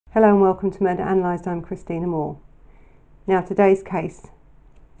Hello and welcome to Murder Analysed. I'm Christina Moore. Now today's case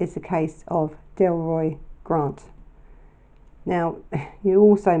is the case of Delroy Grant. Now you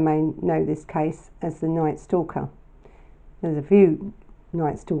also may know this case as the Night Stalker. There's a few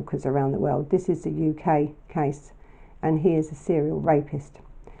Night Stalkers around the world. This is the UK case and he is a serial rapist.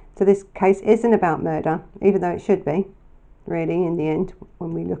 So this case isn't about murder, even though it should be, really, in the end,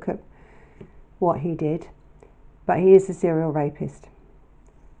 when we look at what he did. But he is a serial rapist.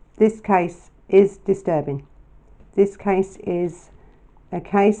 This case is disturbing. This case is a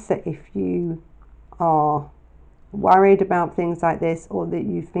case that if you are worried about things like this, or that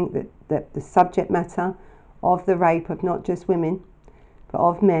you think that the subject matter of the rape of not just women but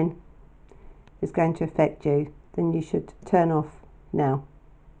of men is going to affect you, then you should turn off now.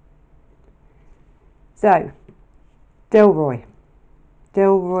 So, Delroy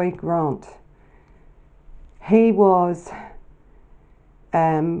Grant. He was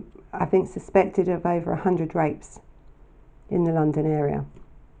I think suspected of over 100 rapes in the London area,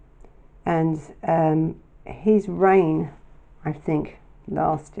 and his reign, I think,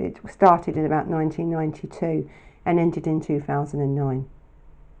 started in about 1992 and ended in 2009.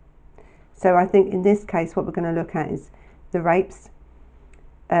 So I think in this case what we're going to look at is the rapes,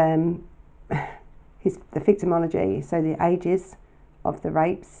 the victimology, so the ages of the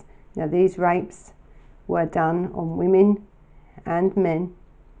rapes. Now these rapes were done on women and men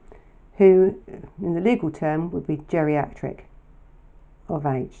who, in the legal term, would be geriatric of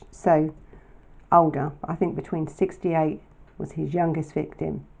age, so older. I think between 68 was his youngest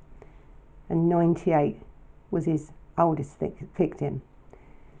victim and 98 was his oldest victim.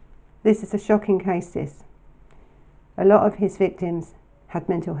 This is a shocking case, this. A lot of his victims had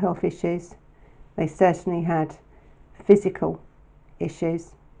mental health issues. They certainly had physical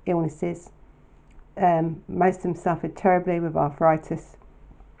issues, illnesses. Most of them suffered terribly with arthritis.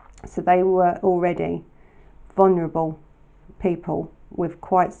 So they were already vulnerable people with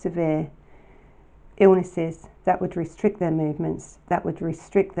quite severe illnesses that would restrict their movements, that would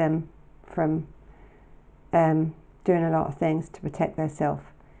restrict them from doing a lot of things to protect themselves.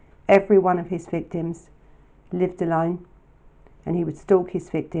 Every one of his victims lived alone, and he would stalk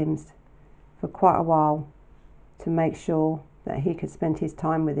his victims for quite a while to make sure that he could spend his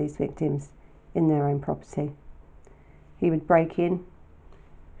time with these victims in their own property. He would break in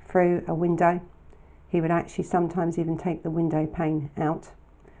through a window. He would actually sometimes even take the window pane out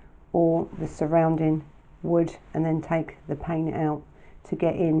or the surrounding wood and then take the pane out to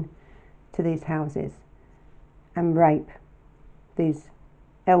get in to these houses and rape these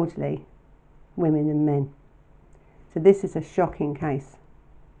elderly women and men. So this is a shocking case,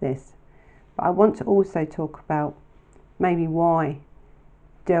 this. But I want to also talk about maybe why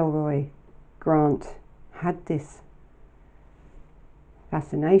Delroy Grant had this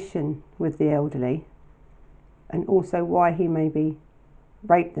fascination with the elderly, and also why he maybe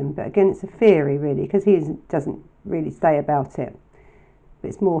raped them. But again, it's a theory really, because he doesn't really say about it, but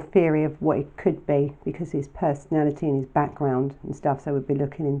it's more theory of what it could be because of his personality and his background and stuff, so we'll be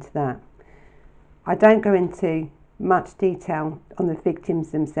looking into that. I don't go into much detail on the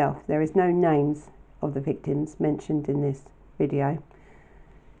victims themselves. There is no names of the victims mentioned in this video.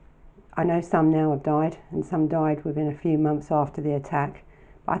 I know some now have died, and some died within a few months after the attack,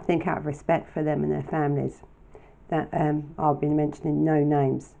 but I think out of respect for them and their families that I'll be mentioning no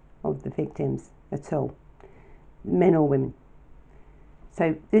names of the victims at all, men or women.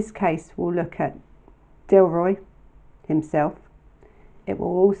 So this case will look at Delroy himself. It will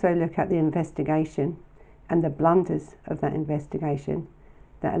also look at the investigation and the blunders of that investigation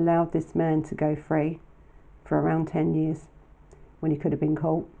that allowed this man to go free for around 10 years when he could have been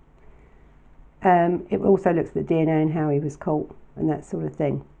caught. It also looks at the DNA and how he was caught and that sort of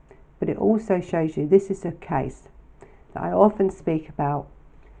thing. But it also shows you this is a case that I often speak about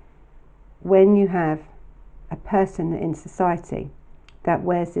when you have a person in society that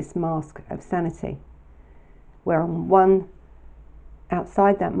wears this mask of sanity, where on one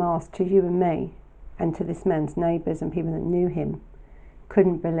outside that mask, to you and me and to this man's neighbours and people that knew him,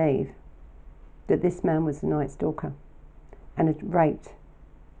 couldn't believe that this man was a Night Stalker and had raped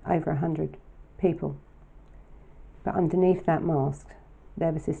over 100 people. But underneath that mask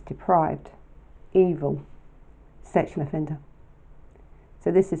there was this deprived, evil sexual offender.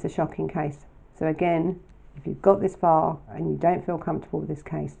 So this is a shocking case. So again, if you've got this far and you don't feel comfortable with this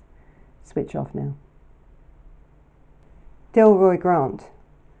case, switch off now. Delroy Grant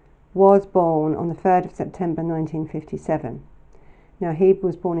was born on the 3rd of September 1957. Now he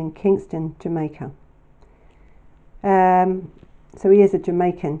was born in Kingston, Jamaica. So he is a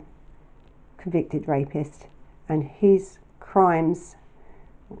Jamaican convicted rapist, and his crimes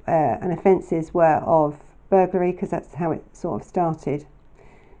and offences were of burglary, because that's how it sort of started,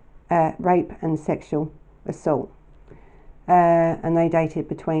 rape and sexual assault, and they dated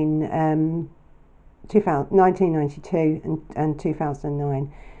between 1992 and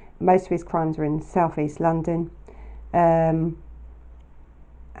 2009. Most of his crimes were in southeast London, and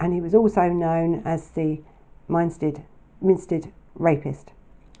he was also known as the Minstead Rapist.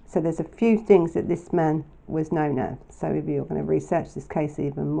 So there's a few things that this man was known as. So if you're going to research this case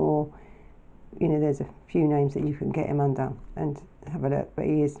even more, you know, there's a few names that you can get him under and have a look. But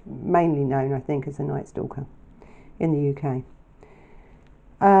he is mainly known, I think, as a Night Stalker in the UK.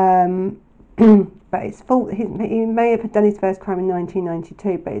 But it's thought he may have done his first crime in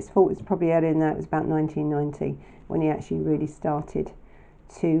 1992, but it's thought it's probably earlier than that. It was about 1990 when he actually really started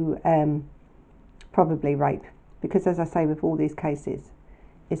to probably rape. Because as I say with all these cases,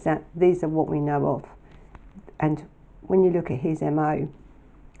 is that these are what we know of. And when you look at his MO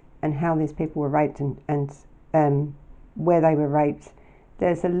and how these people were raped and where they were raped,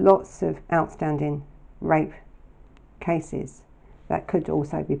 there's lots of outstanding rape cases that could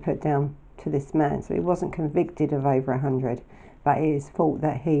also be put down to this man. So he wasn't convicted of over 100, but it is thought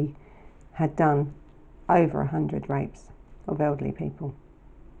that he had done over 100 rapes of elderly people.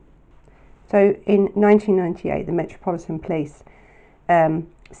 So in 1998, the Metropolitan Police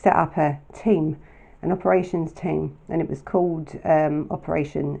set up a team, an operations team, and it was called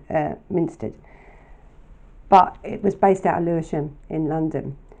Operation Minstead. But it was based out of Lewisham in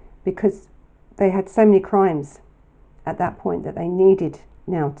London, because they had so many crimes at that point that they needed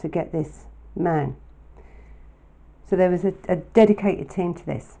now to get this man. So there was a dedicated team to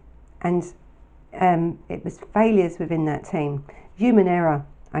this, and it was failures within that team, human error,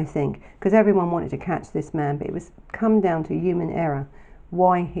 I think, because everyone wanted to catch this man, but it was come down to human error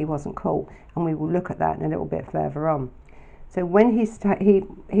why he wasn't caught, and we will look at that in a little bit further on. So when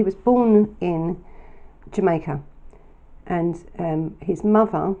he was born in Jamaica, and his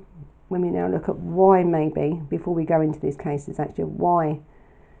mother, when we now look at why, maybe before we go into these cases, actually why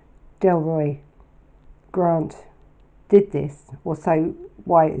Delroy Grant did this, or so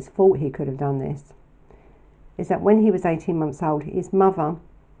why it's thought he could have done this, is that when he was 18 months old, his mother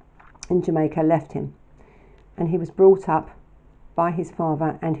in Jamaica left him, and he was brought up by his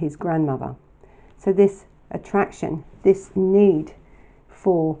father and his grandmother. So this attraction, this need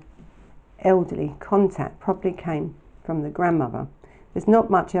for elderly contact probably came from the grandmother. There's not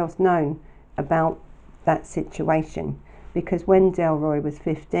much else known about that situation, because when Delroy was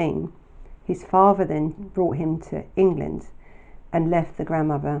 15, his father then brought him to England and left the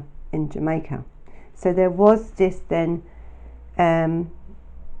grandmother in Jamaica. So there was this then, I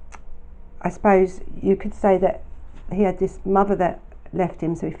suppose you could say that he had this mother that left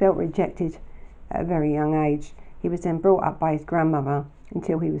him, so he felt rejected at a very young age. He was then brought up by his grandmother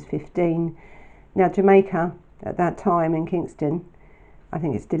until he was 15. Now Jamaica at that time in Kingston, I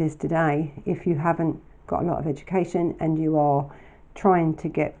think it still is today, if you haven't got a lot of education and you are trying to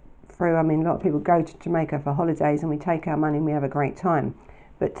get through, I mean, a lot of people go to Jamaica for holidays and we take our money and we have a great time,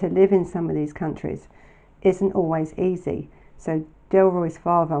 but to live in some of these countries isn't always easy. So Delroy's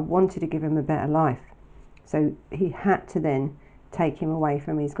father wanted to give him a better life, so he had to then take him away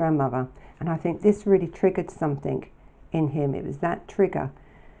from his grandmother, and I think this really triggered something in him. It was that trigger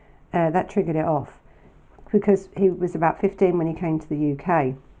that triggered it off, because he was about 15 when he came to the UK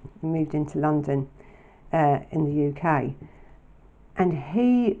and moved into London in the UK, and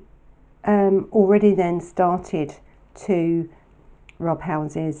he already then started to rob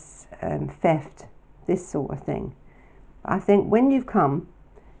houses, theft, this sort of thing. I think when you've come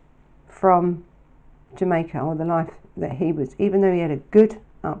from Jamaica, or the life that he was, even though he had a good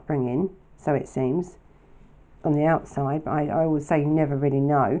upbringing, so it seems on the outside, but I always say you never really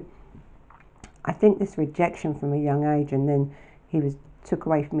know. I think this rejection from a young age, and then he was took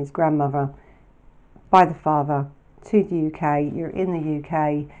away from his grandmother by the father to the UK. You're in the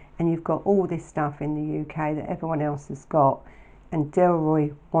UK and you've got all this stuff in the UK that everyone else has got, and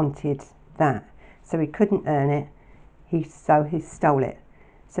Delroy wanted that, so he couldn't earn it, so he stole it.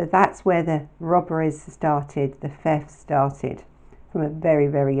 So that's where the robberies started, the theft started, from a very,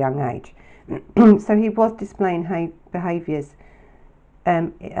 very young age. So he was displaying behaviours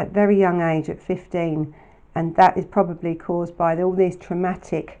at a very young age, at 15, and that is probably caused by all these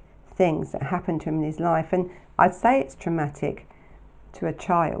traumatic things that happened to him in his life. And I'd say it's traumatic to a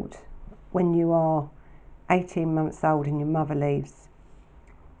child when you are 18 months old and your mother leaves,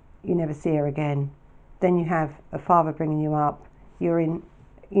 you never see her again, then you have a father bringing you up, you're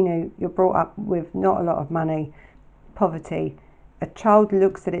brought up with not a lot of money, poverty. A child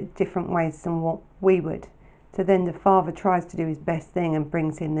looks at it different ways than what we would. So then the father tries to do his best thing and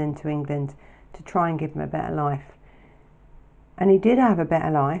brings him then to England to try and give him a better life. And he did have a better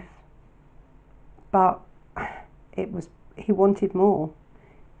life, but he wanted more.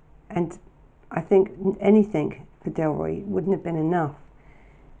 And I think anything for Delroy wouldn't have been enough.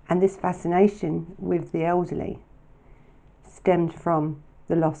 And this fascination with the elderly stemmed from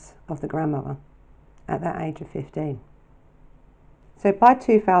the loss of the grandmother at that age of 15. So by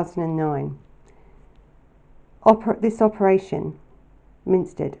 2009, this Operation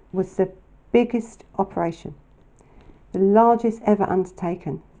Minstead was the biggest operation, the largest ever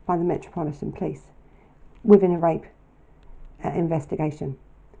undertaken by the Metropolitan Police within a rape investigation,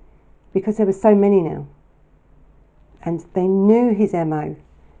 because there were so many now, and they knew his MO.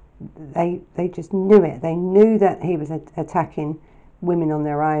 They just knew it. They knew that he was attacking women on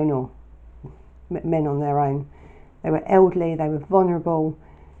their own or men on their own. They were elderly, they were vulnerable,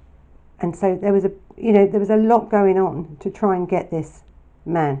 and so there was a lot going on to try and get this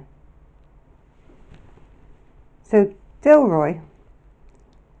man. So Delroy,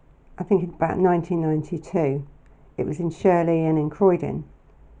 I think about 1992, it was in Shirley and in Croydon,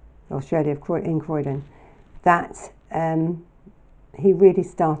 or Shirley in Croydon, that he really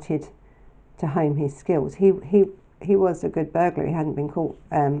started to hone his skills. He was a good burglar. He hadn't been caught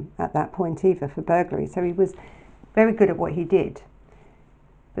at that point either for burglary, so he was very good at what he did.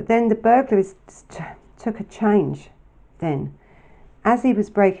 But then the burglaries took a change then. As he was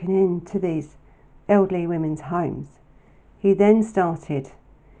breaking into these elderly women's homes, he then started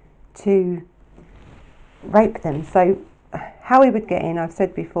to rape them. So how he would get in, I've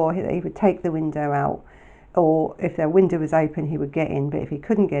said before, he would take the window out, or if their window was open he would get in, but if he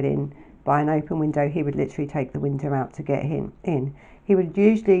couldn't get in by an open window he would literally take the window out to get him in. He would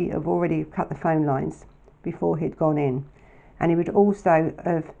usually have already cut the phone lines before he'd gone in, and he would also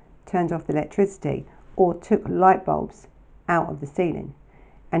have turned off the electricity or took light bulbs out of the ceiling.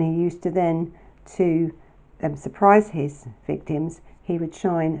 And he used to then, to surprise his victims, he would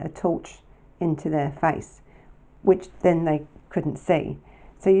shine a torch into their face, which then they couldn't see.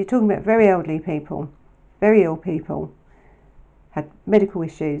 So you're talking about very elderly people, very ill people, had medical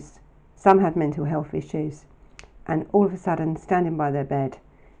issues, some had mental health issues, and all of a sudden, standing by their bed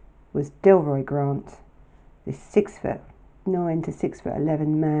was Delroy Grant, this 6'9" to 6'11"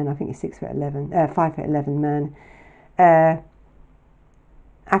 man. I think he's 5'11" man,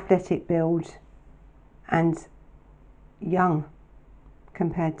 athletic build, and young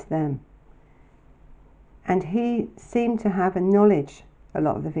compared to them. And he seemed to have a knowledge, a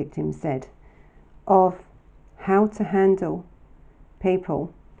lot of the victims said, of how to handle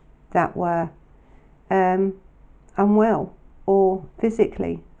people that were unwell or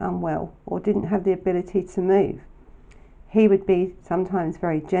physically unwell or didn't have the ability to move. He would be sometimes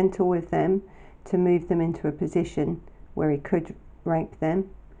very gentle with them to move them into a position where he could rape them.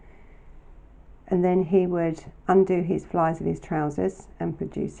 And then he would undo his flies of his trousers and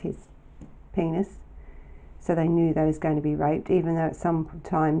produce his penis, so they knew they was going to be raped, even though at some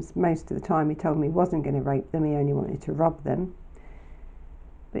times, most of the time, he told me he wasn't going to rape them, he only wanted to rob them.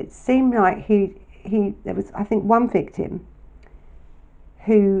 But it seemed like there was, I think, one victim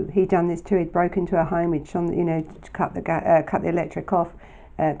who he'd done this to. He'd broken into a home, he'd shone, cut the electric off,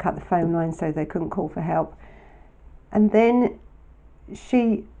 cut the phone line so they couldn't call for help. And then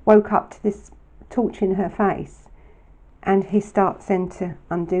she woke up to this torch in her face, and he starts then to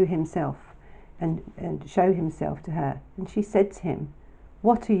undo himself and show himself to her. And she said to him,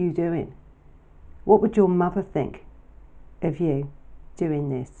 "What are you doing? What would your mother think of you doing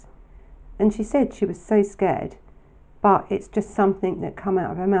this?" And she said she was so scared, but it's just something that come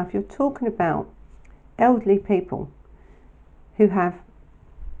out of her mouth. You're talking about elderly people who have,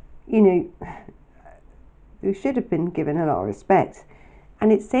 who should have been given a lot of respect.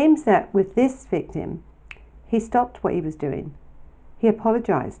 And it seems that with this victim, he stopped what he was doing. He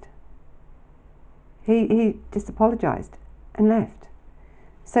apologised. He just apologised and left.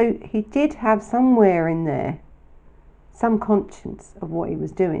 So he did have somewhere in there some conscience of what he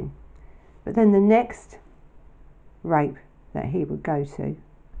was doing. But then the next rape that he would go to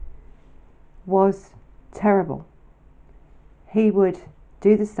was terrible. He would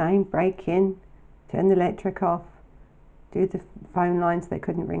do the same, break in, turn the electric off, do the phone lines they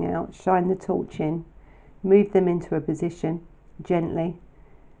couldn't ring out, shine the torch in, move them into a position gently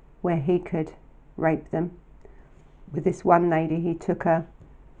where he could rape them. With this one lady, he took her,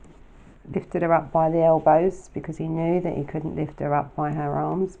 lifted her up by the elbows, because he knew that he couldn't lift her up by her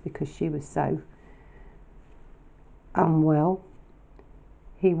arms because she was so unwell.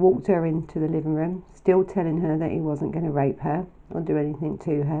 He walked her into the living room, still telling her that he wasn't going to rape her or do anything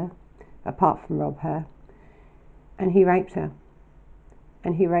to her apart from rob her. And he raped her.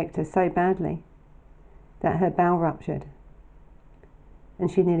 And he raped her so badly that her bowel ruptured.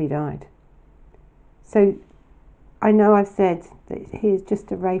 And she nearly died. So I know I've said that he is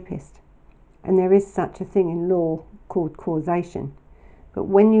just a rapist. And there is such a thing in law called causation. But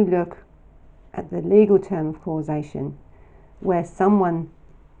when you look at the legal term of causation, where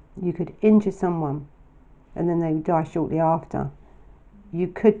you could injure someone and then they would die shortly after, you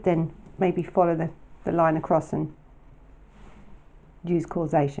could then maybe follow the line across and use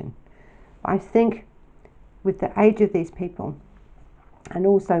causation. I think with the age of these people, and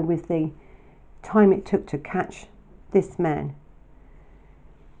also with the time it took to catch this man,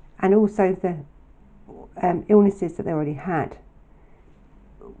 and also the illnesses that they already had,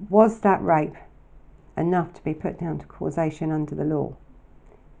 was that rape enough to be put down to causation under the law?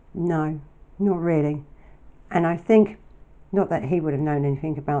 No, not really. And I think, not that he would have known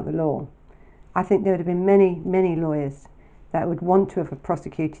anything about the law, I think there would have been many, many lawyers that would want to have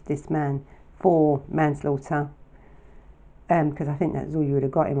prosecuted this man for manslaughter, because I think that's all you would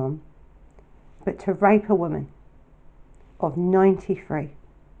have got him on. But to rape a woman of 93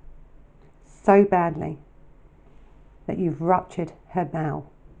 so badly that you've ruptured her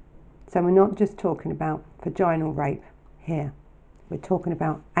bowel. So we're not just talking about vaginal rape here. We're talking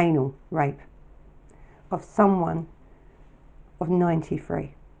about anal rape of someone of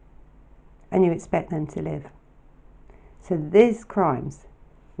 93. And you expect them to live. So these crimes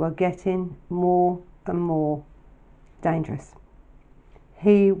were getting more and more dangerous.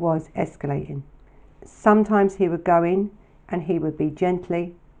 He was escalating. Sometimes he would go in and he would be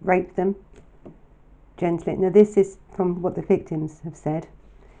gently rape them. Gently. Now this is from what the victims have said.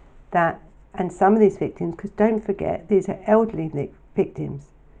 And some of these victims, because don't forget, these are elderly victims,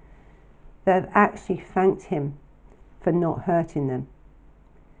 that have actually thanked him for not hurting them.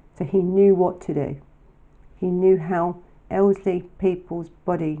 So he knew what to do. He knew how elderly people's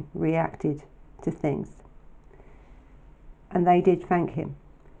body reacted to things. And they did thank him.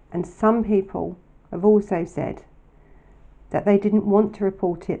 And some people have also said that they didn't want to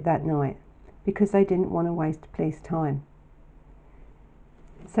report it that night because they didn't want to waste police time.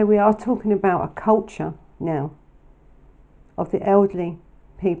 So we are talking about a culture now of the elderly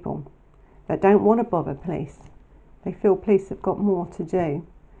people that don't want to bother police. They feel police have got more to do.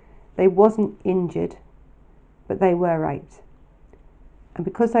 They wasn't injured, but they were raped. And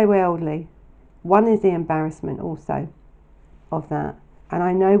because they were elderly, one is the embarrassment also of that. And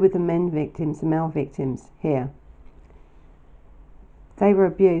I know with the male victims here, they were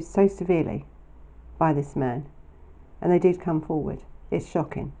abused so severely by this man, and they did come forward. It's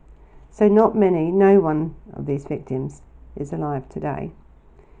shocking. So no one of these victims is alive today,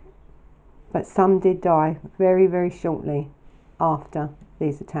 but some did die very, very shortly after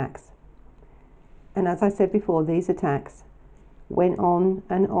these attacks. And as I said before, these attacks went on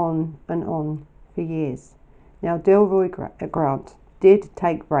and on and on for years. Now Delroy Grant did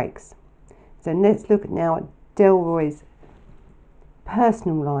take breaks. So let's look now at Delroy's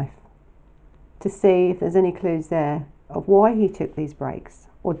personal life to see if there's any clues there of why he took these breaks,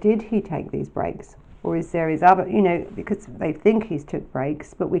 or did he take these breaks, or is there his other, because they think he's took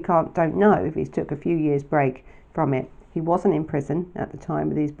breaks, but we don't know if he's took a few years break from it. He wasn't in prison at the time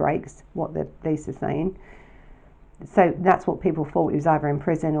of these breaks, what the police are saying. So that's what people thought. He was either in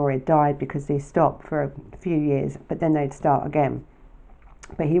prison or he'd died because he stopped for a few years, but then they'd start again.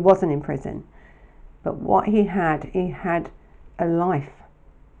 But he wasn't in prison. But what he had a life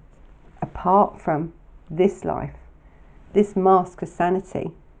apart from this life. This mask of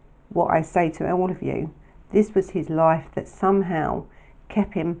sanity, what I say to all of you, this was his life that somehow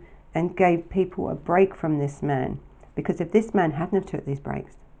kept him and gave people a break from this man. Because if this man hadn't have took these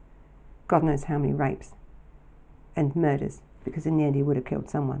breaks, God knows how many rapes and murders, because in the end he would have killed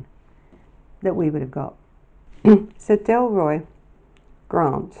someone, that we would have got. So Delroy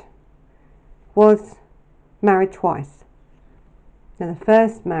Grant was married twice. Now the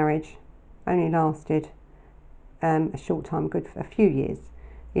first marriage only lasted a short time, a few years.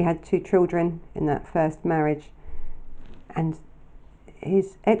 He had 2 children in that first marriage, and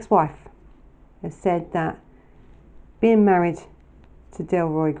his ex-wife has said that being married to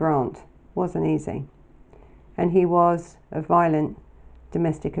Delroy Grant wasn't easy, and he was a violent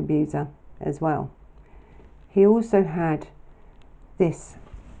domestic abuser as well. He also had this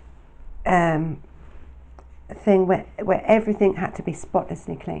thing where everything had to be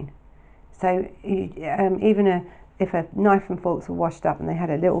spotlessly clean. So even if a knife and forks were washed up and they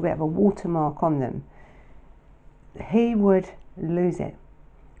had a little bit of a watermark on them, he would lose it.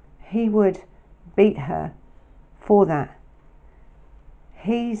 He would beat her for that.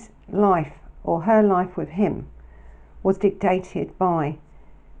 His life, or her life with him, was dictated by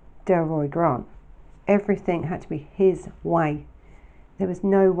Delroy Grant. Everything had to be his way. There was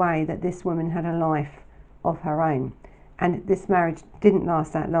no way that this woman had a life of her own. And this marriage didn't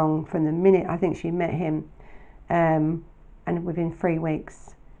last that long. From the minute I think she met him, and within 3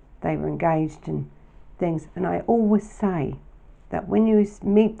 weeks they were engaged and things. And I always say that when you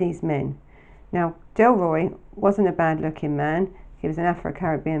meet these men, now Delroy wasn't a bad looking man. He was an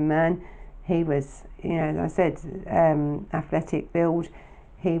Afro-Caribbean man. He was, you know, as I said, athletic build.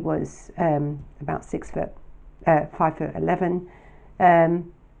 He was about 5'11".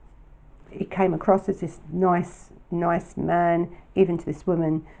 He came across as this nice man, even to this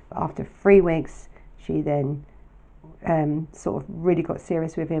woman. But after 3 weeks, she then sort of really got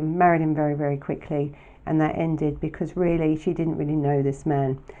serious with him, married him very, very quickly, and that ended because really she didn't really know this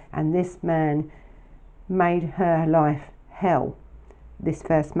man, and this man made her life hell, this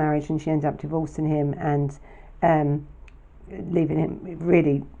first marriage, and she ended up divorcing him and leaving him,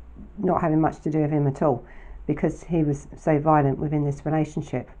 really not having much to do with him at all, because he was so violent within this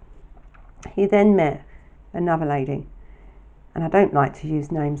relationship. He then met another lady, and I don't like to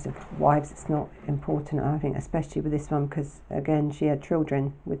use names of wives, it's not important, I think, especially with this one, because again she had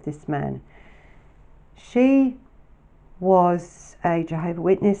children with this man. She was a Jehovah's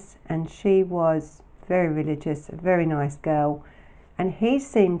Witness, and she was very religious, a very nice girl, and he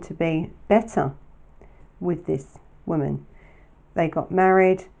seemed to be better with this woman. They got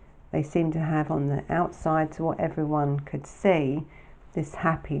married. They seemed to have on the outside, to what everyone could see, this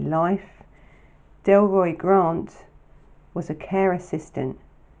happy life. Delroy Grant was a care assistant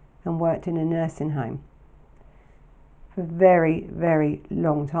and worked in a nursing home for a very, very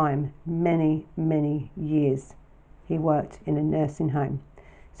long time, many, many years. He worked in a nursing home.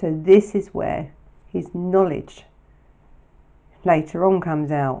 So this is where his knowledge later on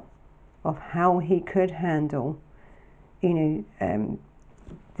comes out of how he could handle, you know,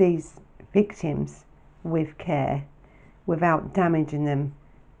 these victims with care without damaging them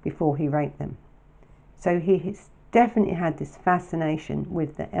before he raped them. So he definitely had this fascination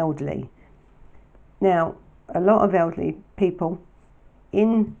with the elderly. Now, a lot of elderly people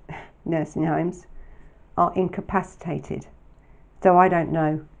in nursing homes are incapacitated. So I don't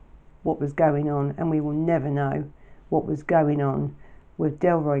know what was going on, and we will never know what was going on with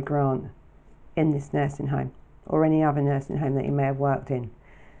Delroy Grant in this nursing home or any other nursing home that he may have worked in,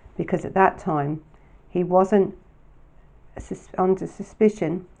 because at that time he wasn't under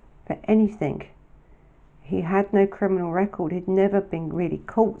suspicion for anything. He had no criminal record. He'd never been really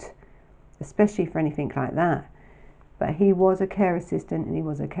caught, especially for anything like that. But he was a care assistant, and he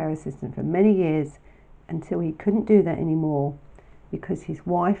was a care assistant for many years until he couldn't do that anymore because his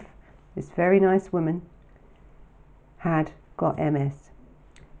wife, this very nice woman, had got MS.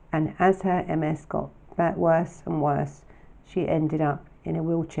 And as her MS got worse and worse, she ended up in a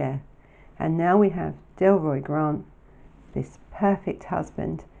wheelchair. And now we have Delroy Grant, this perfect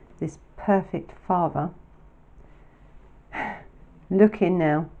husband, this perfect father, looking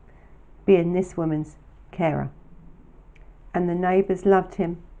now, being this woman's carer. And the neighbours loved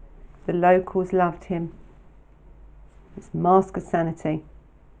him, the locals loved him. This mask of sanity.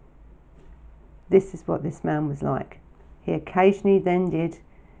 This is what this man was like. He occasionally then did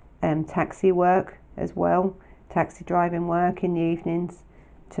taxi work as well, taxi driving work in the evenings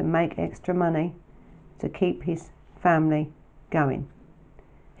to make extra money to keep his family going.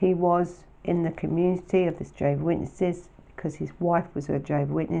 He was in the community of the Jehovah's Witnesses because his wife was a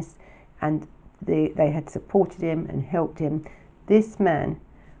Jehovah's Witness, and they had supported him and helped him. This man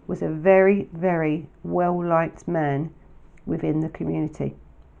was a very, very well-liked man within the community.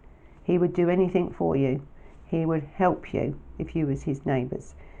 He would do anything for you. He would help you if you was his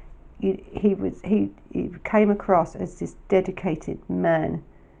neighbours. He came across as this dedicated man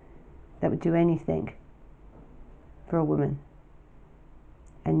that would do anything for a woman.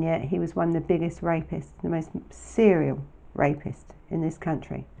 And yet he was one of the biggest rapists, the most serial rapist in this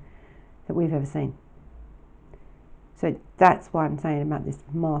country that we've ever seen. So that's why I'm saying about this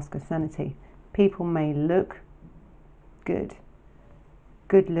mask of sanity. People may look good,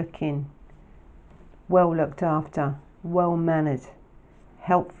 good looking, well looked after, well mannered,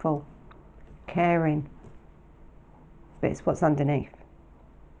 helpful, caring, but it's what's underneath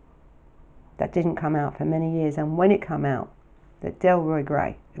that didn't come out for many years. And when it came out that Delroy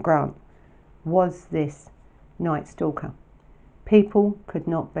Grant was this Night Stalker, people could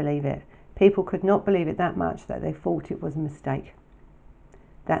not believe it. People could not believe it that much that they thought it was a mistake.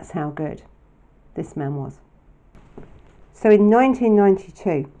 That's how good this man was. So in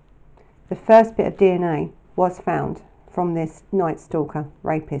 1992, the first bit of DNA was found from this Night Stalker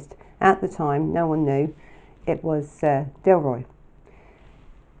rapist. At the time, no one knew. it was Delroy.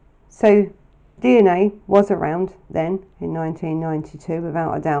 So DNA was around then in 1992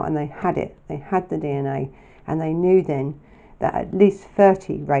 without a doubt, and they had it. They had the DNA, and they knew then that at least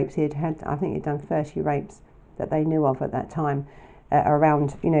 30 rapes I think he'd done 30 rapes that they knew of at that time,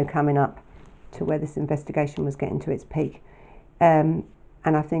 around, coming up to where this investigation was getting to its peak. And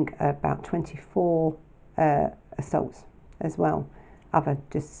I think about 24 assaults as well, other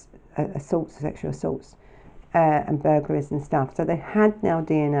just assaults, sexual assaults, and burglaries and stuff. So they had now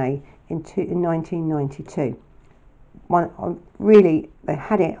DNA in 1992. They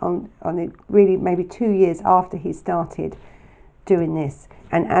had it on it really maybe 2 years after he started doing this.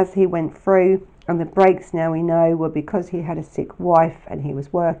 And as he went through, and the breaks now we know were because he had a sick wife and he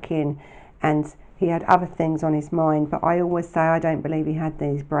was working and he had other things on his mind. But I always say I don't believe he had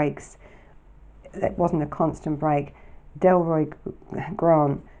these breaks. It wasn't a constant break. Delroy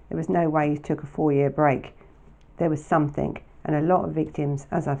Grant, there was no way he took a 4-year break. There was something. And a lot of victims,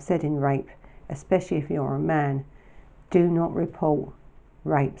 as I've said in rape, especially if you're a man, do not report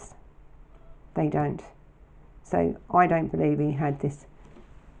rapes. They don't. So I don't believe he had this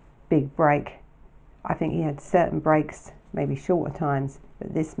big break. I think he had certain breaks, maybe shorter times,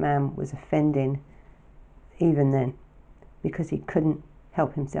 but this man was offending even then because he couldn't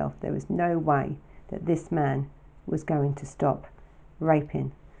help himself. There was no way that this man was going to stop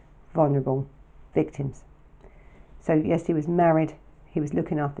raping vulnerable victims. So yes, he was married, he was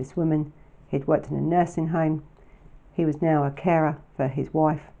looking after this woman, he'd worked in a nursing home, he was now a carer for his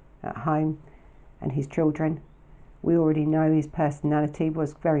wife at home and his children. We already know his personality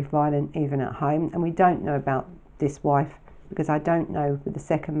was very violent even at home, and we don't know about this wife because I don't know with the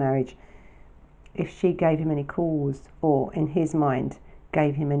second marriage if she gave him any cause, or in his mind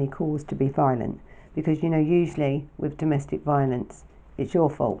gave him any cause to be violent, because usually with domestic violence it's your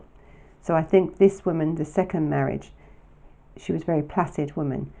fault. So I think this woman, the second marriage, she was a very placid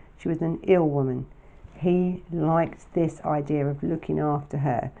woman. She was an ill woman. He liked this idea of looking after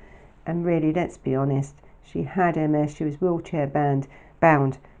her. And really, let's be honest, she had MS, she was wheelchair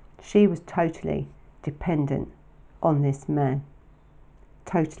bound. She was totally dependent on this man.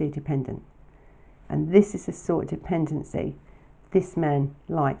 Totally dependent. And this is the sort of dependency this man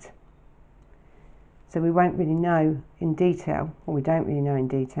liked. So we won't really know in detail, or we don't really know in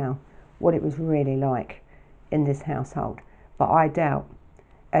detail, what it was really like in this household. But I doubt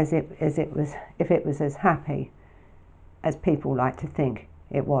if it was as happy as people like to think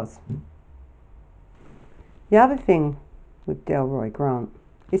it was. The other thing with Delroy Grant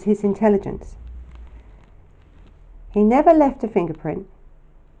is his intelligence. He never left a fingerprint,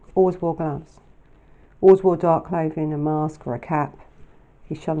 always wore gloves, always wore dark clothing, a mask or a cap.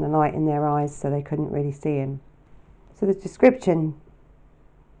 He shone the light in their eyes so they couldn't really see him. So the description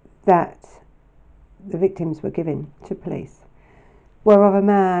that the victims were given to police were of a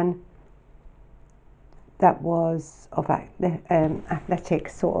man that was of athletic,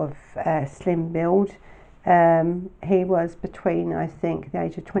 sort of slim build. He was between, I think, the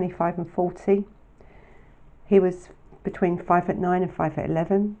age of 25 and 40. He was between 5'9" and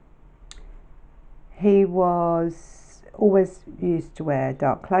 5'11". He was always used to wear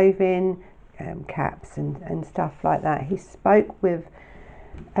dark clothing, caps and stuff like that. He spoke with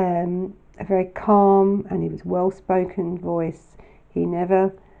a very calm, and he was well-spoken voice. He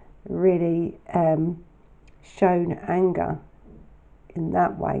never really shown anger in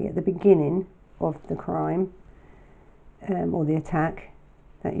that way at the beginning of the crime or the attack.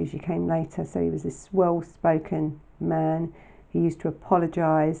 That usually came later. So he was this well-spoken man. He used to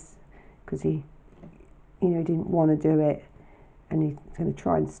apologise because he didn't want to do it, and he's going to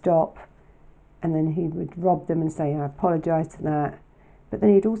try and stop, and then he would rob them and say, I apologise for that. But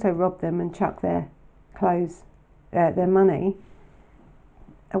then he'd also rob them and chuck their clothes, their money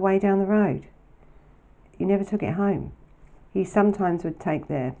away down the road. He never took it home. He sometimes would take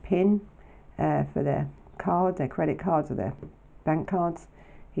their PIN for their card, their credit cards or their bank cards.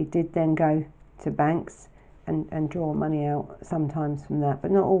 He did then go to banks and draw money out sometimes from that,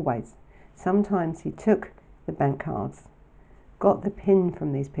 but not always. Sometimes he took the bank cards, got the PIN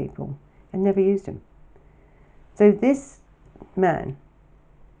from these people, and never used them. So this man,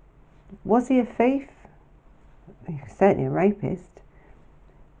 was he a thief? He was certainly a rapist.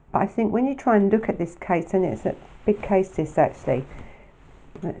 But I think when you try and look at this case, and it's a big case this actually,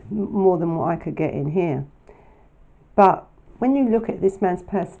 more than what I could get in here. But when you look at this man's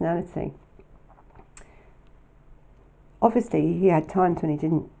personality, obviously he had times when he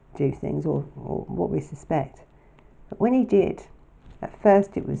didn't do things or what we suspect. But when he did, at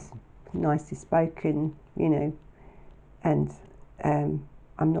first it was nicely spoken, and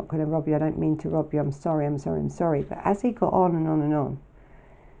I'm not going to rob you, I don't mean to rob you, I'm sorry, I'm sorry, I'm sorry. But as he got on and on and on,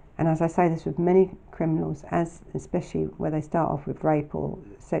 and as I say this with many criminals, especially where they start off with rape or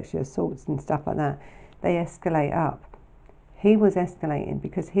sexual assaults and stuff like that, they escalate up. He was escalating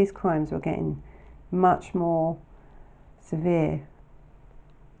because his crimes were getting much more severe.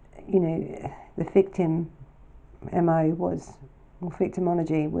 You know, the victim MO was, or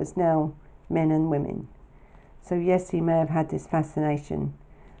victimology was now men and women. So yes, he may have had this fascination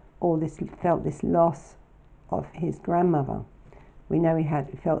or felt this loss of his grandmother. We know he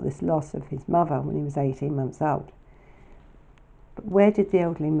felt this loss of his mother when he was 18 months old. But where did the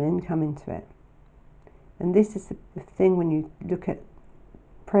elderly men come into it? And this is the thing when you look at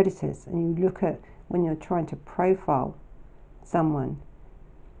predators and you look at when you're trying to profile someone.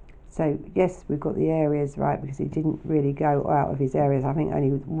 So yes, we've got the areas, right, because he didn't really go out of his areas. I think only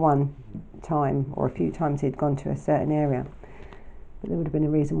one time or a few times he'd gone to a certain area. But there would have been a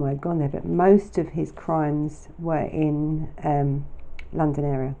reason why he'd gone there. But most of his crimes were in London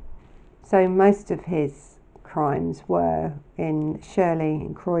area. So most of his crimes were in Shirley,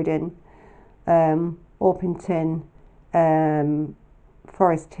 in Croydon, Orpington,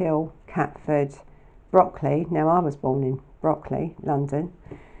 Forest Hill, Catford, Brockley. Now I was born in Brockley, London.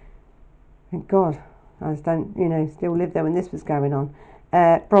 Thank God, I just don't, still live there when this was going on.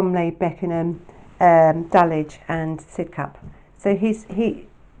 Bromley, Beckenham, Dulwich and Sidcup. So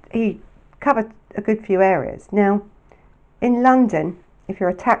he covered a good few areas. Now, in London, if you're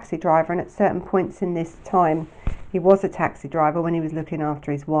a taxi driver, and at certain points in this time, he was a taxi driver when he was looking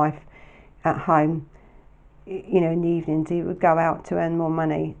after his wife at home, in the evenings, he would go out to earn more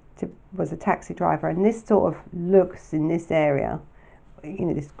money, was a taxi driver. And this sort of looks in this area,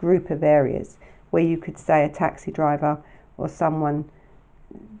 this group of areas where you could say a taxi driver or someone,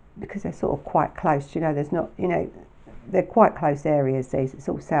 because they're sort of quite close, there's not, they're quite close areas, these, it's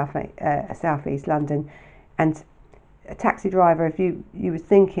all southeast London. And a taxi driver, if you were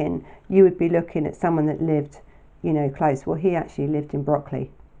thinking, you would be looking at someone that lived, close. Well, he actually lived in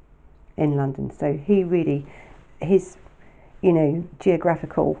Brockley in London. So he really, his,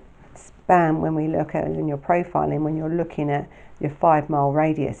 geographical span, when we look at, when you're profiling, when you're looking at your 5 mile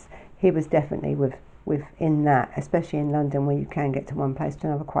radius, he was definitely within that, especially in London, where you can get to one place to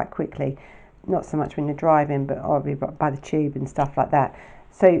another quite quickly. Not so much when you're driving, but obviously by the tube and stuff like that.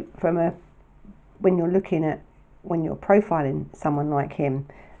 So when you're looking at, when you're profiling someone like him,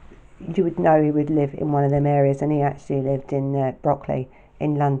 you would know he would live in one of them areas, and he actually lived in Brockley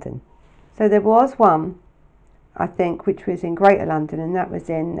in London. So there was one, I think, which was in Greater London, and that was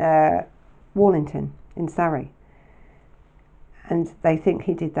in Wallington in Surrey. And they think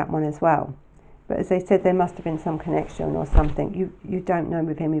he did that one as well. But as they said, there must have been some connection or something. You don't know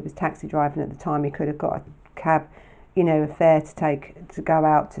with him. He was taxi driving at the time. He could have got a cab, a fare to go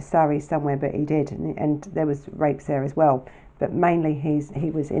out to Surrey somewhere, but he did. And there was rapes there as well. But mainly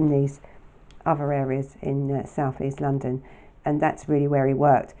he was in these other areas in southeast London, and that's really where he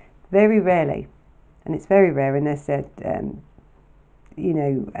worked. Very rarely, and it's very rare, and they said,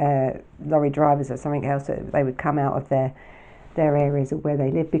 lorry drivers or something else, they would come out of their areas of where they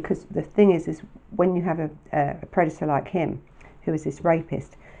live, because the thing is when you have a predator like him, who is this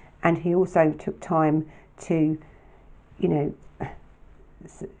rapist, and he also took time to,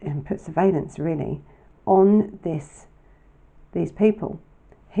 put surveillance really on these people.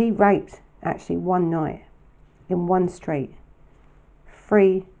 He raped actually one night in one street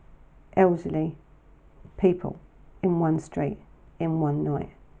 3 elderly people in one street in one night,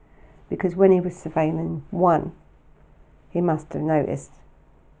 because when he was surveilling one, he must have noticed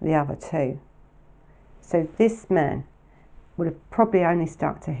the other 2. So this man would have probably only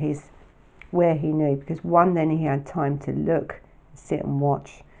stuck to where he knew, because one, then he had time to look, sit and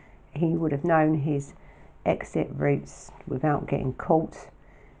watch. He would have known his exit routes without getting caught.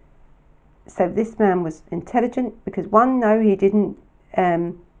 So this man was intelligent, because one, no, he didn't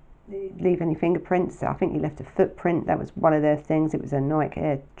leave any fingerprints. I think he left a footprint. That was one of their things. It was a Nike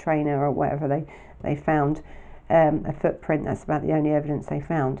Air trainer or whatever they found. A footprint, that's about the only evidence they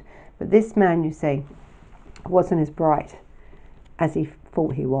found. But this man, you see, wasn't as bright as he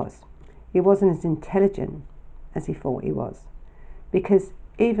thought he was. He wasn't as intelligent as he thought he was. Because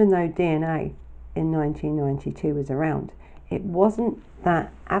even though DNA in 1992 was around, it wasn't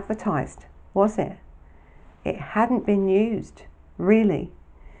that advertised, was it? It hadn't been used, really,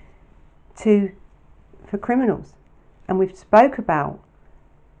 for criminals. And we've spoke about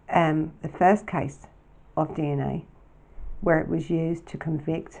the first case of DNA, where it was used to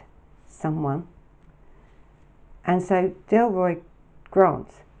convict someone. And so Delroy Grant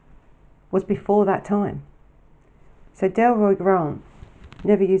was before that time. So Delroy Grant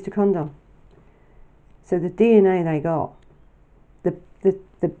never used a condom. So the DNA they got,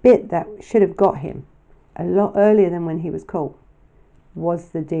 the bit that should have got him a lot earlier than when he was caught, was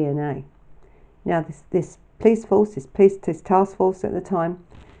the DNA. Now this police force, this task force at the time,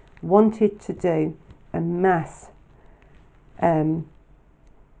 wanted to do a mass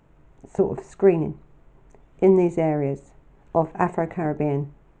sort of screening in these areas of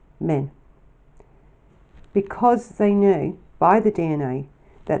Afro-Caribbean men, because they knew by the DNA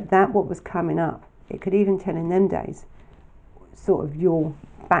that what was coming up, it could even tell in them days sort of your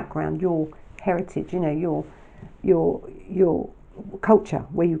background, your heritage, you know, your culture,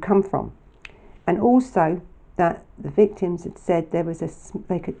 where you come from, and also that the victims had said there was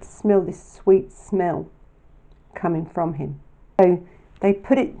they could smell this sweet smell coming from him. So they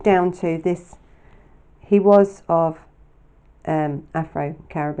put it down to this: he was of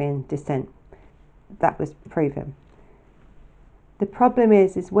Afro-Caribbean descent. That was proven. The problem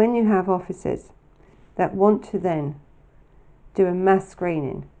is when you have officers that want to then do a mass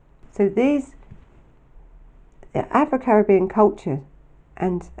screening. So these Afro-Caribbean culture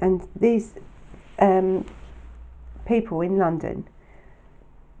and these people in London,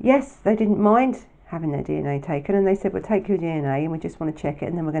 yes, they didn't mind having their DNA taken, and they said, we'll take your DNA and we just want to check it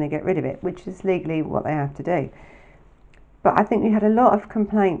and then we're going to get rid of it, which is legally what they have to do. But I think we had a lot of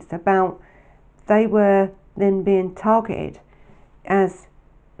complaints about they were then being targeted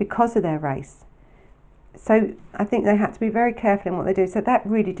because of their race. So I think they had to be very careful in what they do. So that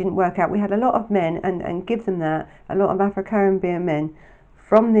really didn't work out. We had a lot of men, and give them that, a lot of Afro-Caribbean men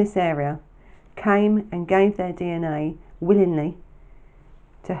from this area came and gave their DNA willingly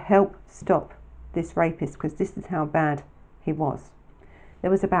to help stop this rapist, because this is how bad he was. There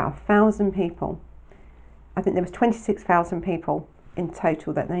was about 1,000 people. I think there was 26,000 people in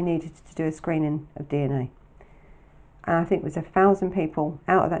total that they needed to do a screening of DNA. And I think it was 1,000 people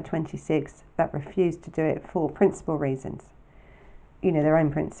out of that 26 that refused to do it for principal reasons, you know, their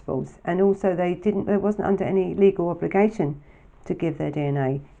own principles. And also they wasn't under any legal obligation to give their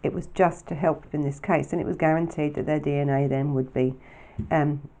DNA. It was just to help in this case, and it was guaranteed that their DNA then would be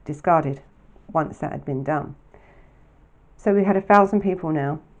discarded once that had been done. So we had 1,000 people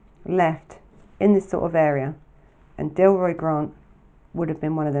now left in this sort of area, and Delroy Grant would have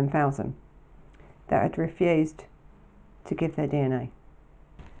been one of them 1,000 that had refused to give their DNA.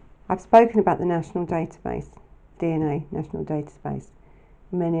 I've spoken about the national database, DNA national database,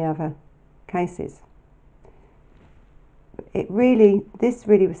 many other cases. This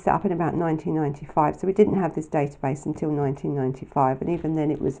really was set up in about 1995, so we didn't have this database until 1995, and even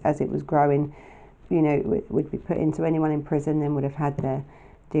then it was, as it was growing, you know, it would be put into anyone in prison then would have had their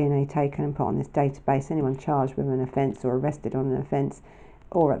DNA taken and put on this database. Anyone charged with an offence or arrested on an offence,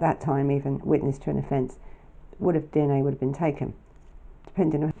 or at that time even witness to an offence, DNA would have been taken,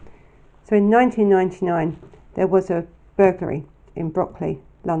 depending on. So in 1999 there was a burglary in Brockley,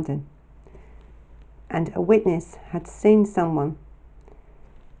 London, and a witness had seen someone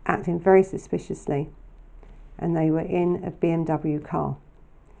acting very suspiciously, and they were in a BMW car.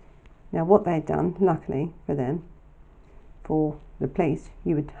 Now what they had done, luckily for them, for the police,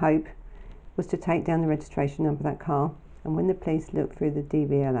 you would hope, was to take down the registration number of that car, and when the police looked through the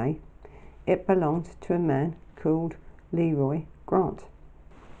DVLA, it belonged to a man called Delroy Grant.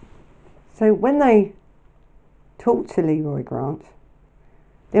 So when they talked to Delroy Grant,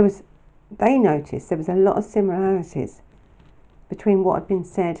 they noticed there was a lot of similarities between what had been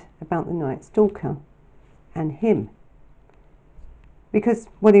said about the Night Stalker and him. Because,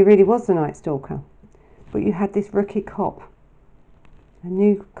 well, he really was the Night Stalker, but you had this rookie cop, a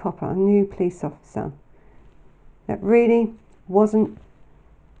new police officer, that really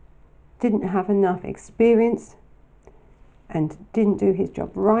didn't have enough experience and didn't do his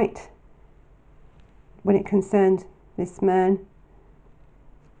job right when it concerned this man.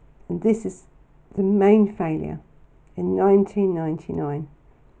 And this is the main failure in 1999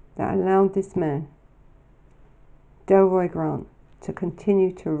 that allowed this man, Delroy Grant, to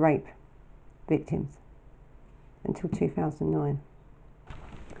continue to rape victims until 2009.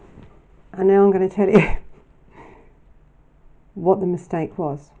 And now I'm going to tell you what the mistake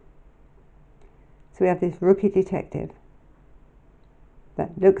was. So we have this rookie detective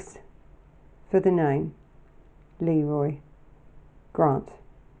that looks for the name Delroy Grant.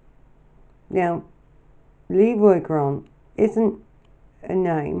 Now, Delroy Grant isn't a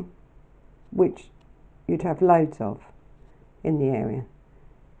name which you'd have loads of in the area,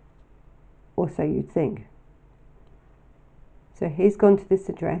 or so you'd think. So he's gone to this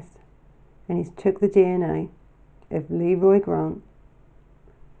address and he's took the DNA of Delroy Grant,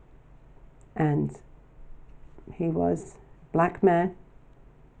 and he was a black man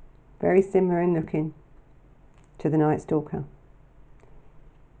very similar in looking to the Night Stalker.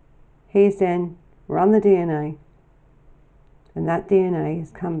 He's then run the DNA, and that DNA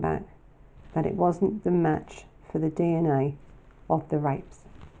has come back that it wasn't the match for the DNA of the rapes.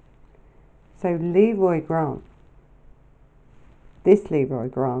 So Delroy Grant, this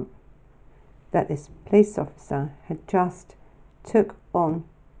Delroy Grant, that this police officer had just took on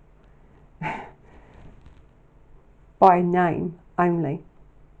by name only,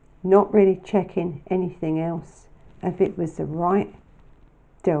 not really checking anything else if it was the right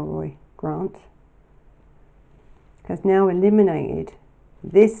Delroy Grant, has now eliminated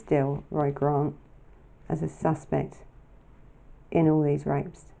this Delroy Grant as a suspect in all these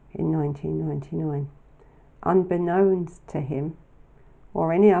rapes in 1999, unbeknownst to him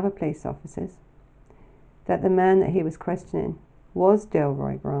or any other police officers, that the man that he was questioning was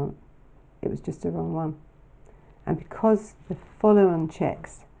Delroy Grant. It was just the wrong one. And because the follow-on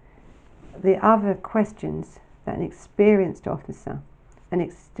checks, the other questions that an experienced officer, an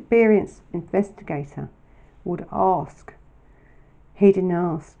experienced investigator would ask, he didn't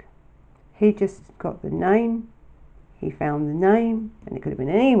ask. He just got the name, he found the name, and it could have been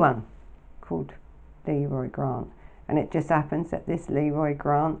anyone called Delroy Grant. And it just happens that this Delroy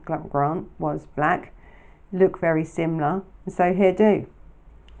Grant was black, looked very similar, and so here do,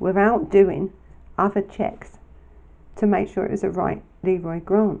 without doing other checks to make sure it was the right Delroy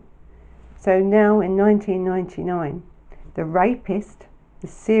Grant. So now in 1999, the rapist, the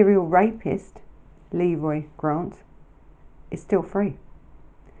serial rapist, Delroy Grant, is still free.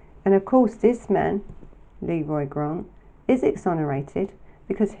 And of course this man, Delroy Grant, is exonerated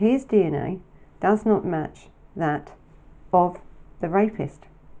because his DNA does not match that of the rapist.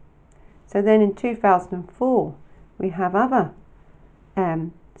 So then in 2004 we have other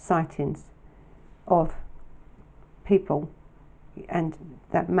sightings of people and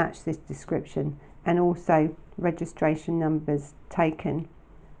that match this description, and also registration numbers taken,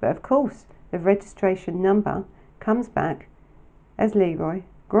 but of course the registration number comes back as Delroy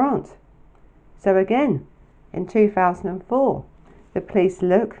Grant. So again in 2004 the police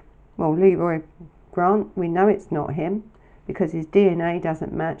look, well, Delroy Grant, we know it's not him because his DNA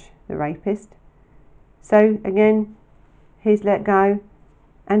doesn't match the rapist. So again he's let go,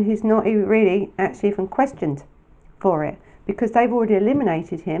 and he's not even really actually even questioned for it, because they've already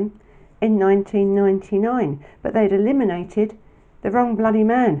eliminated him in 1999, but they'd eliminated the wrong bloody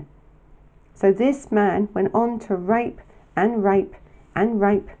man. So this man went on to rape and rape and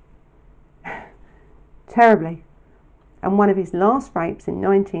rape terribly, and one of his last rapes in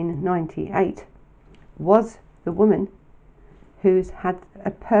 1998 was the woman who's had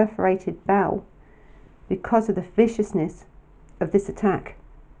a perforated bowel because of the viciousness of this attack,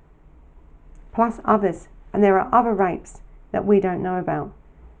 plus others. And there are other rapes that we don't know about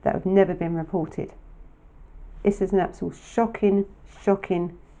that have never been reported. This is an absolute shocking,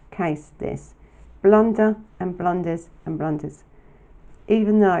 shocking case, this. Blunder and blunders and blunders.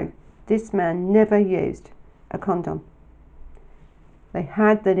 Even though this man never used a condom. They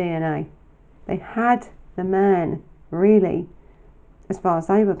had the DNA. They had the man, really, as far as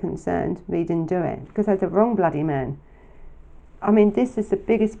they were concerned. We didn't do it because they had the wrong bloody man. I mean, this is the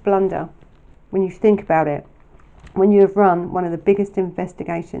biggest blunder when you think about it, when you have run one of the biggest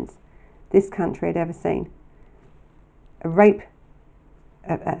investigations this country had ever seen.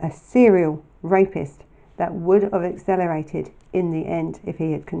 A serial rapist that would have accelerated in the end if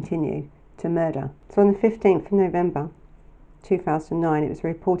he had continued to murder. So on the 15th of November 2009, it was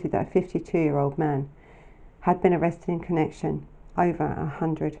reported that a 52-year-old man had been arrested in connection over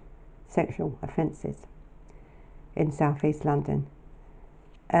 100 sexual offences in South East London.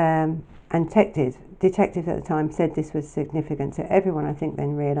 And detectives at the time said this was significant. So everyone, I think,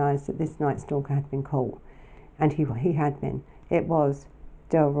 then realised that this Night Stalker had been caught, and he had been. It was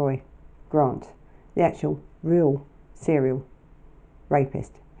Delroy Grant, the actual real serial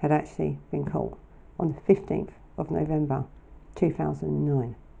rapist, had actually been caught on the 15th of November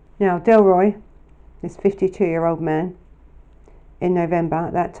 2009. Now Delroy, this 52-year-old man, in November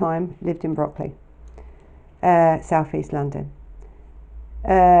at that time lived in Brockley, South East London.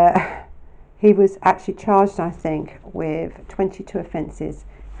 He was actually charged, I think, with 22 offences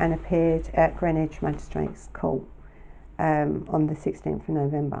and appeared at Greenwich Magistrates Court on the 16th of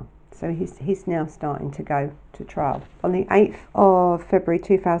November. So he's now starting to go to trial. On the 8th of February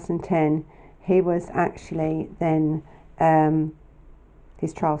 2010, he was actually then,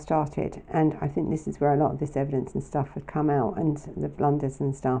 his trial started, and I think this is where a lot of this evidence and stuff had come out, and the blunders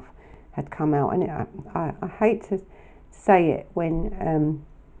and stuff had come out. And I hate to say it when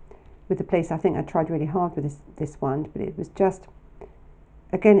with the police, I think I tried really hard with this one, but it was just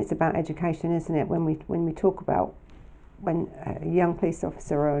again, it's about education, isn't it? When we talk about when a young police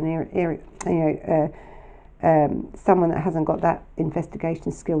officer or someone that hasn't got that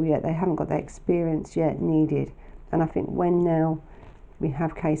investigation skill yet, they haven't got that experience yet needed. And I think when now we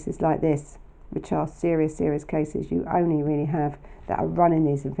have cases like this, which are serious cases, you only really have that are running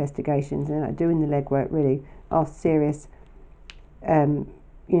these investigations and are doing the legwork, really are serious,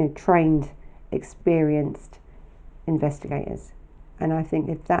 trained, experienced investigators. And I think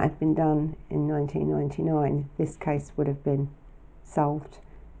if that had been done in 1999, this case would have been solved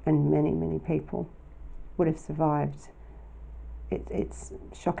and many people would have survived. It's a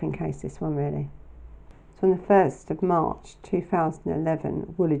shocking case, this one, really. So on the 1st of March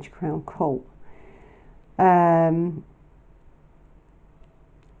 2011, Woolwich Crown Court, I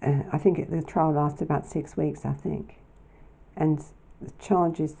think the trial lasted about 6 weeks, I think. And the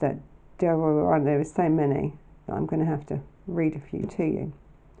charges that Delroy were on, there were so many that I'm going to have to read a few to you.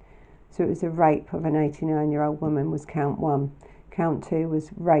 So it was a rape of an 89-year-old woman was count 1. Count 2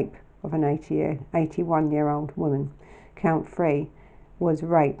 was rape of an 81-year-old woman. Count 3 was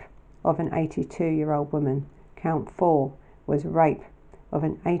rape of an 82-year-old woman. Count 4 was rape of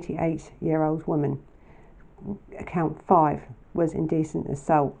an 88-year-old woman. Count 5 was indecent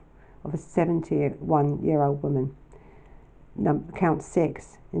assault of a 71-year-old woman. Count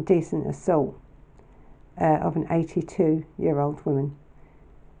 6, indecent assault of an 82-year-old woman.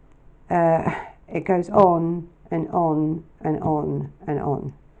 It goes on and on and on and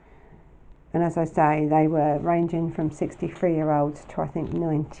on. And as I say, they were ranging from 63-year-olds to I think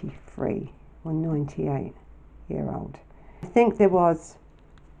 93 or 98-year-old. I think there was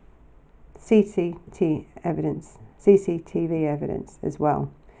CCTV evidence as well,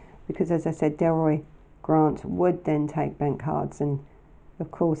 because as I said, Delroy Grant would then take bank cards, and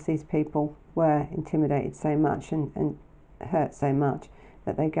of course these people were intimidated so much and hurt so much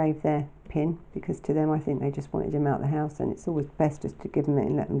that they gave their PIN, because to them I think they just wanted him out of the house, and it's always best just to give them it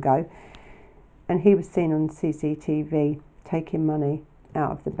and let them go. And he was seen on CCTV taking money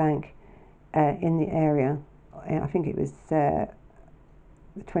out of the bank in the area. I think it was the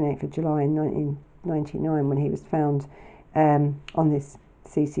 28th of July in 1999 when he was found on this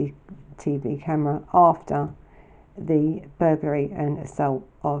CCTV camera after the burglary and assault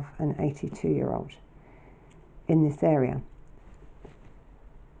of an 82-year-old in this area.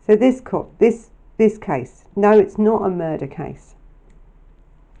 So this case, no, it's not a murder case.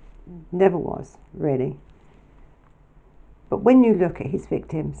 Never was, really. But when you look at his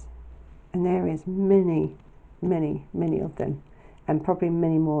victims, and there is many of them, and probably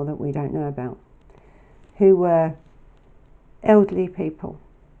many more that we don't know about, who were elderly people,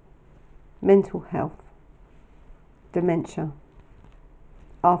 mental health, dementia,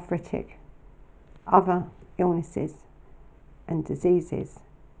 arthritic, other illnesses and diseases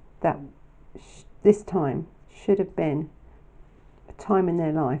that this time should have been a time in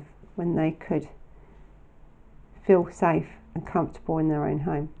their life when they could feel safe and comfortable in their own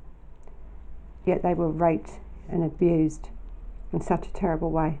home. Yet they were raped and abused in such a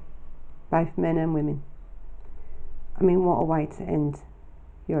terrible way, both men and women. I mean, what a way to end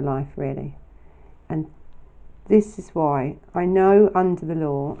your life, really. And this is why I know under the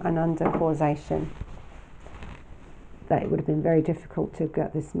law and under causation that it would have been very difficult to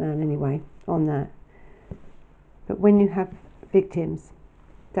get this man anyway on that. But when you have victims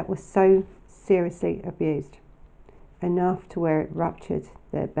that were so seriously abused, enough to where it ruptured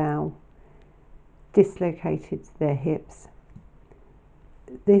their bowel, dislocated their hips,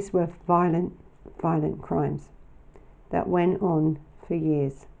 these were violent crimes that went on for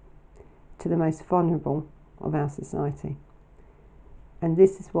years to the most vulnerable of our society. And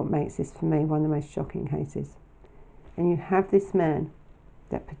this is what makes this, for me, one of the most shocking cases. And you have this man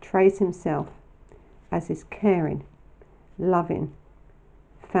that portrays himself as this caring, loving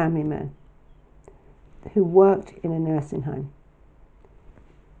family man who worked in a nursing home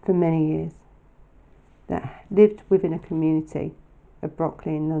for many years, that lived within a community of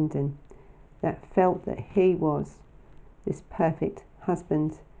Brockley in London, that felt that he was this perfect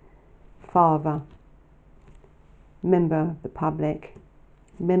husband, father, member of the public,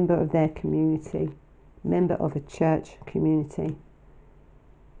 member of their community, member of a church community.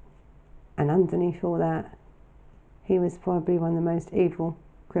 And underneath all that, he was probably one of the most evil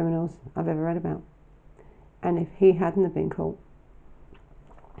criminals I've ever read about. And if he hadn't have been caught,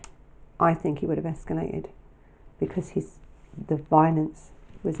 I think he would have escalated, because the violence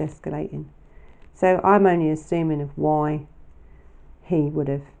was escalating. So I'm only assuming of why he would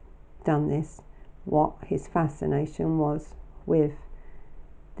have done this, what his fascination was with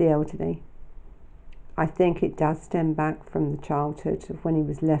the elderly. I think it does stem back from the childhood of when he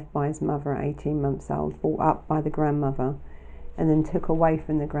was left by his mother at 18 months old, brought up by the grandmother, and then took away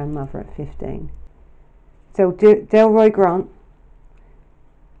from the grandmother at 15. So Delroy Grant,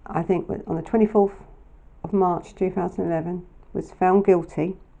 I think on the 24th of March 2011, was found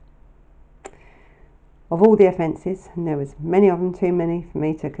guilty of all the offences, and there was many of them, too many for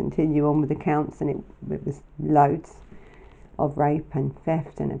me to continue on with the counts, and it was loads of rape and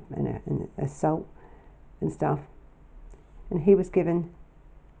theft and assault and stuff. And he was given,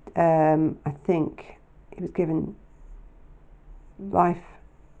 I think he was given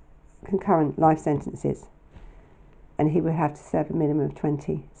concurrent life sentences, and he would have to serve a minimum of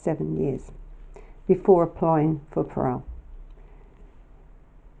 27 years before applying for parole.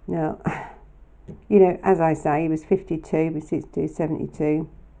 Now, you know, as I say, he was 52, was 62, 72,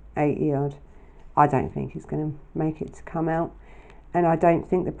 80 odd. I don't think he's going to make it to come out, and I don't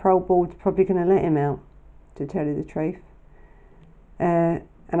think the parole board's probably going to let him out, to tell you the truth. And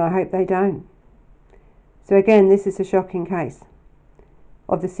I hope they don't. So again, this is a shocking case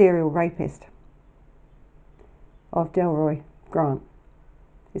of the serial rapist of Delroy Grant.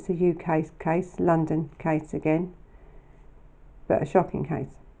 It's a UK case, London case again, but a shocking case.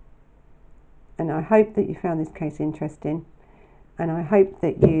 And I hope that you found this case interesting, and I hope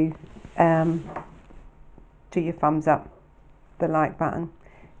that you do your thumbs up, the like button.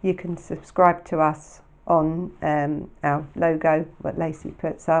 You can subscribe to us on our logo, what Lacey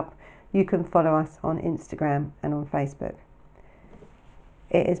puts up. You can follow us on Instagram and on Facebook.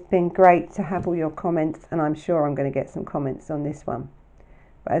 It has been great to have all your comments, and I'm sure I'm going to get some comments on this one.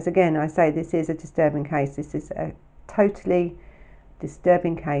 But as again I say, this is a disturbing case. This is a totally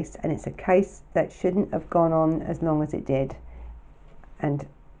disturbing case, and it's a case that shouldn't have gone on as long as it did. And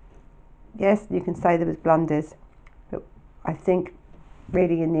yes, you can say there was blunders, but I think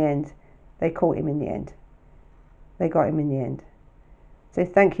really in the end they caught him in the end. They got him in the end. So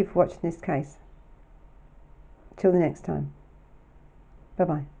thank you for watching this case. Till the next time. Bye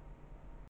bye.